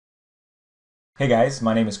Hey guys,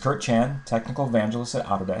 my name is Curt Chan, Technical Evangelist at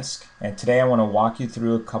Autodesk, and today I want to walk you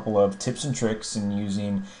through a couple of tips and tricks in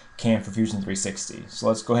using CAM for Fusion 360. So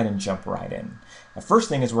let's go ahead and jump right in. The first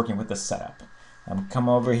thing is working with the setup. Come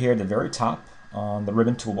over here at the very top on the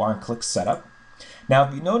ribbon toolbar and click Setup. Now,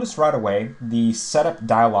 if you notice right away, the Setup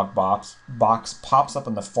dialog box pops up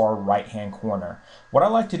in the far right-hand corner. What I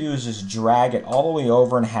like to do is just drag it all the way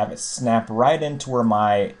over and have it snap right into where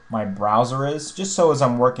my browser is, just so as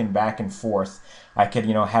I'm working back and forth, I could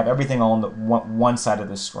have everything on the one side of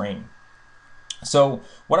the screen. So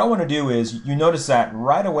what I want to do is, you notice that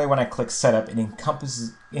right away when I click Setup, it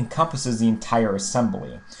encompasses the entire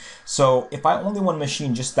assembly. So if I only want to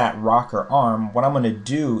machine just that rocker arm, what I'm going to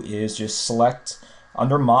do is just select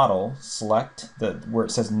under Model, select where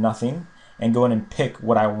it says Nothing, and go in and pick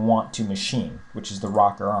what I want to machine, which is the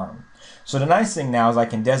rocker arm. So the nice thing now is I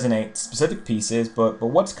can designate specific pieces, but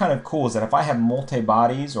what's kind of cool is that if I have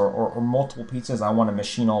multi-bodies or multiple pieces I want to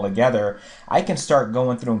machine all together, I can start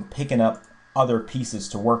going through and picking up other pieces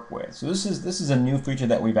to work with. So this is a new feature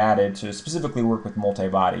that we've added to specifically work with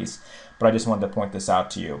multi-bodies, but I just wanted to point this out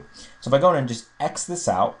to you. So if I go in and just X this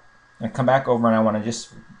out and come back over and I want to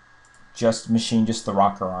just machine just the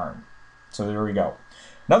rocker arm. So there we go.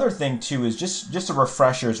 Another thing too is just a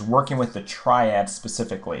refresher is working with the triad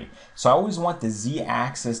specifically. So I always want the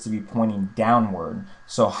Z-axis to be pointing downward.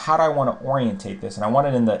 So how do I want to orientate this? And I want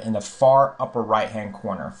it in the far upper right hand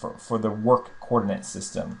corner for the work coordinate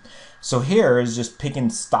system. So here is just picking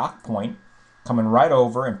stock point, coming right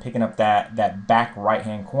over and picking up that back right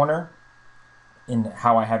hand corner in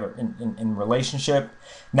how I have it in relationship.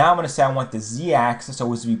 Now I'm going to say I want the Z-axis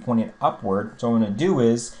always to be pointing upward. So what I'm going to do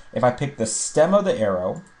is, if I pick the stem of the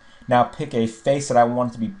arrow, now pick a face that I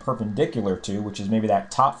want it to be perpendicular to, which is maybe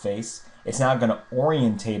that top face, it's now going to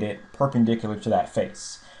orientate it perpendicular to that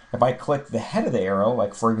face. If I click the head of the arrow,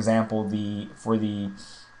 like for example for the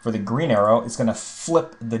green arrow, it's going to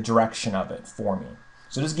flip the direction of it for me.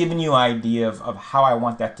 So just giving you an idea of how I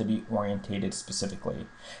want that to be orientated specifically. And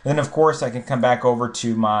then of course I can come back over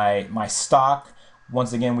to my stock.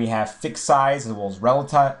 Once again, we have fixed size as well as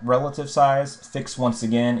relative size. Fixed, once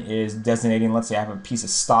again, is designating, let's say I have a piece of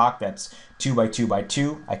stock that's 2 by 2 by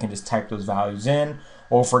 2. I can just type those values in.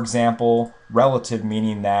 Or for example, relative,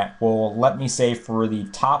 meaning that, well, let me say for the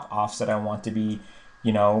top offset I want to be,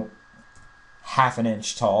 ½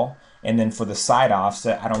 inch tall. And then for the side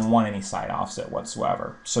offset, I don't want any side offset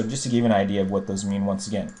whatsoever. So just to give you an idea of what those mean once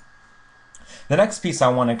again. The next piece I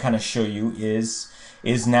want to kind of show you is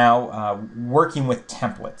now working with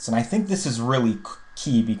templates. And I think this is really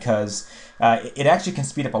key because it actually can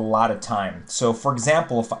speed up a lot of time. So for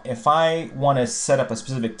example, if I want to set up a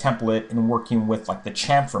specific template in working with like the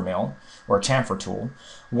chamfer mill or a chamfer tool,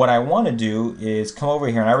 what I want to do is come over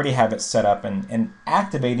here, and I already have it set up, and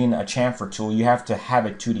activating a chamfer tool, you have to have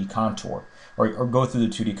a 2D contour or go through the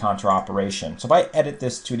 2D contour operation. So if I edit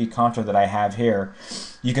this 2D contour that I have here,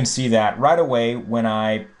 you can see that right away when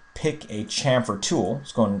I pick a chamfer tool,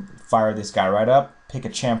 let's go and fire this guy right up, pick a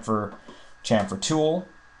chamfer tool,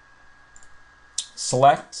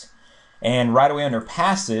 select, and right away under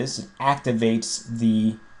passes, it activates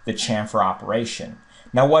the chamfer operation.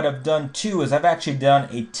 Now what I've done too is I've actually done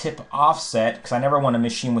a tip offset because I never want to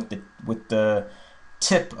machine with the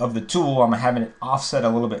tip of the tool. I'm having it offset a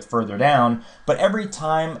little bit further down, but every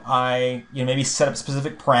time I maybe set up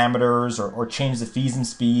specific parameters or change the feeds and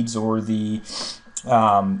speeds or the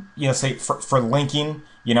say for linking,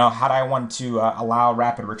 how do I want to allow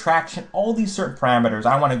rapid retraction, all these certain parameters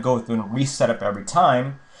I want to go through and reset up every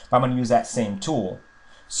time, but I'm going to use that same tool.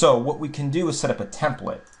 So what we can do is set up a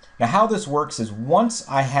template. Now how this works is once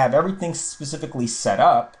I have everything specifically set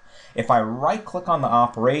up, if I right click on the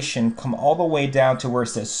operation, come all the way down to where it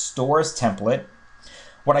says Store as Template,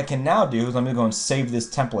 what I can now do is I'm going to go and save this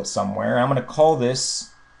template somewhere. I'm going to call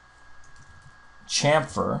this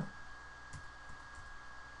chamfer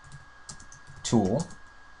tool.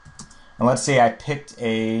 And let's say I picked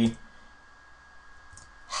a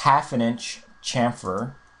 ½ inch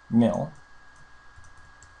chamfer mill.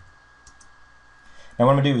 Now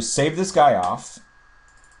what I'm going to do is save this guy off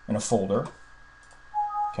in a folder.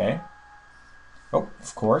 Okay. Oh,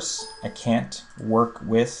 of course, I can't work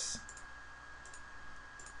with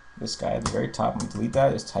this guy at the very top. I'm going to delete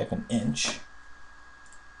that. Just type an inch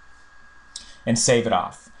and save it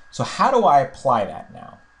off. So how do I apply that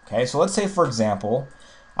now? Okay, so let's say, for example,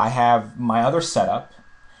 I have my other setup,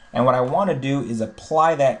 and what I want to do is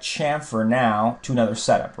apply that chamfer now to another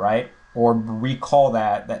setup, right? Or recall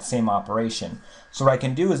that same operation. So what I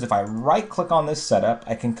can do is if I right click on this setup,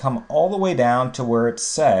 I can come all the way down to where it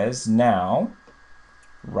says now,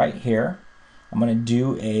 right here, I'm going to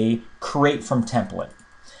do a create from template.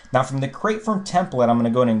 Now from the create from template, I'm going to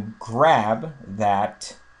go ahead and grab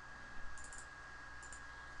that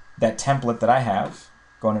template that I have,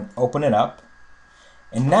 go ahead and open it up.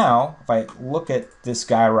 And now if I look at this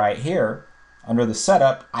guy right here, under the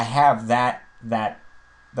setup, I have that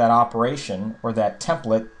operation or that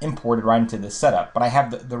template imported right into the setup, but I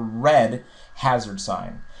have the red hazard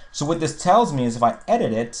sign. So what this tells me is if I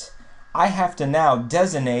edit it, I have to now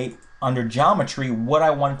designate under geometry what I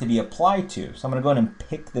want it to be applied to. So I'm going to go ahead and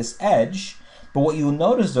pick this edge, but what you'll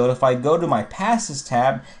notice though, if I go to my passes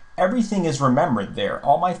tab, everything is remembered there.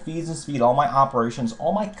 All my feeds and speed, all my operations,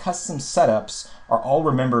 all my custom setups are all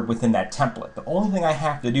remembered within that template. The only thing I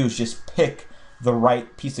have to do is just pick the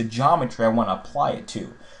right piece of geometry I want to apply it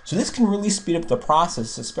to. So this can really speed up the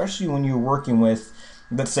process, especially when you're working with,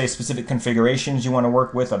 let's say, specific configurations you want to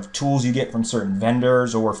work with of tools you get from certain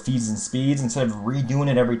vendors or feeds and speeds. Instead of redoing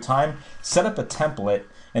it every time, set up a template,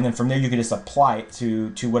 and then from there you can just apply it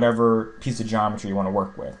to whatever piece of geometry you want to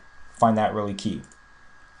work with. Find that really key.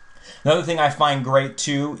 Another thing I find great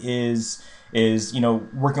too is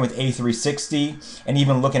working with A360 and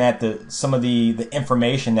even looking at some of the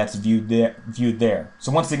information that's viewed there.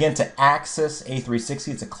 So once again, to access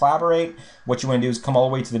A360, to collaborate, what you want to do is come all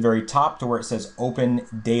the way to the very top to where it says Open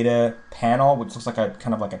Data Panel, which looks like a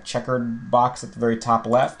kind of like a checkered box at the very top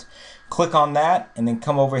left. Click on that and then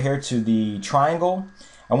come over here to the triangle.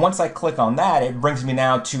 And once I click on that, it brings me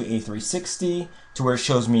now to A360, to where it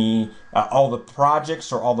shows me all the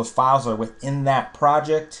projects or all the files that are within that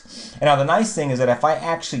project. And now the nice thing is that if I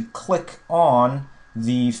actually click on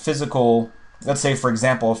the physical, let's say for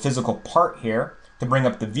example, a physical part here to bring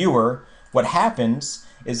up the viewer, what happens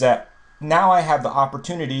is that now I have the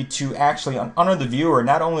opportunity to actually, under the viewer,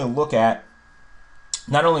 not only look at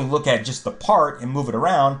just the part and move it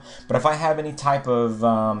around, but if I have any type of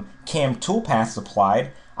CAM toolpaths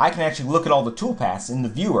applied, I can actually look at all the toolpaths in the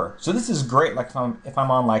viewer. So this is great, like if I'm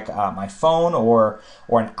on like my phone or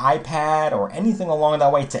an iPad or anything along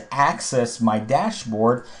that way to access my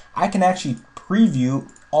dashboard. I can actually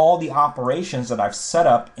preview all the operations that I've set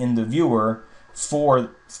up in the viewer for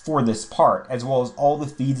this part, as well as all the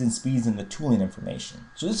feeds and speeds and the tooling information.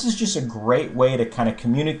 So this is just a great way to kind of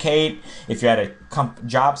communicate if you're at a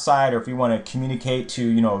job site, or if you want to communicate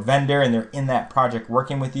to a vendor and they're in that project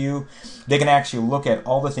working with you. They can actually look at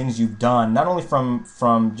all the things you've done, not only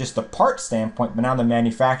from just the part standpoint, but now the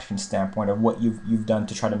manufacturing standpoint of what you've done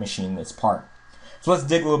to try to machine this part. So let's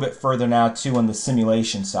dig a little bit further now too on the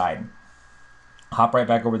simulation side. Hop right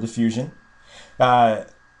back over to Fusion.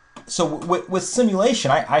 So with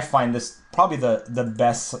simulation, I find this probably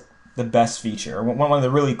the best feature. One of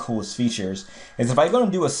the really coolest features is if I go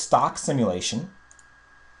and do a stock simulation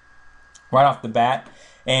right off the bat,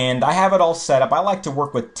 and I have it all set up. I like to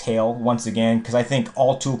work with tail once again because I think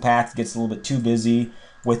all toolpaths gets a little bit too busy.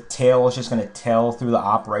 With tail, it's just going to tail through the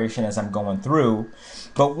operation as I'm going through.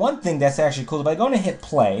 But one thing that's actually cool, if I go and hit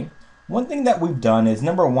play, one thing that we've done is,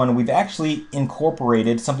 number one, we've actually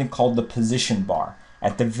incorporated something called the position bar.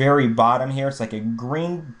 At the very bottom here, it's like a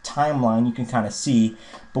green timeline you can kind of see.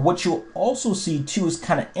 But what you'll also see too is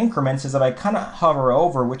kind of increments as that I kind of hover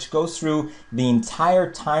over, which goes through the entire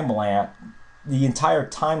time lapse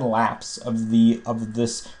of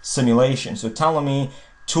this simulation. So telling me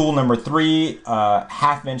tool number 3,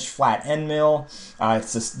 half-inch flat end mill.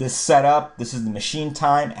 It's this setup. This is the machine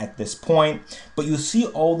time at this point. But you'll see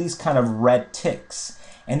all these kind of red ticks.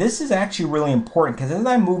 And this is actually really important because as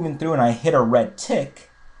I'm moving through and I hit a red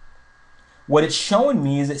tick, what it's showing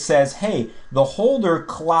me is it says, hey, the holder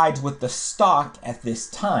collides with the stock at this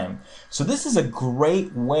time. So this is a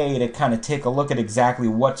great way to kind of take a look at exactly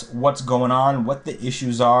what's going on, what the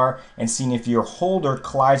issues are, and seeing if your holder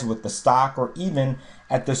collides with the stock, or even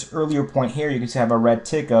at this earlier point here, you can see I have a red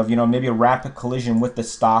tick of, maybe a rapid collision with the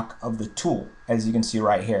stock of the tool, as you can see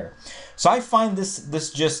right here. So I find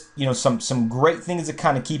this just, some great things to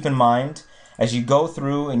kind of keep in mind as you go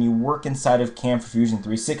through and you work inside of CAM for Fusion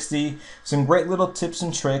 360. Some great little tips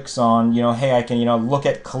and tricks on, hey, I can, look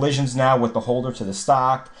at collisions now with the holder to the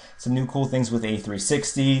stock. Some new cool things with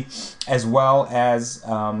A360, as well as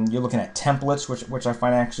you're looking at templates, which I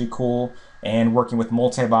find actually cool. And working with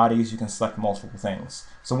multi-bodies, you can select multiple things.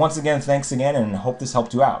 So once again, thanks again, and hope this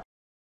helped you out.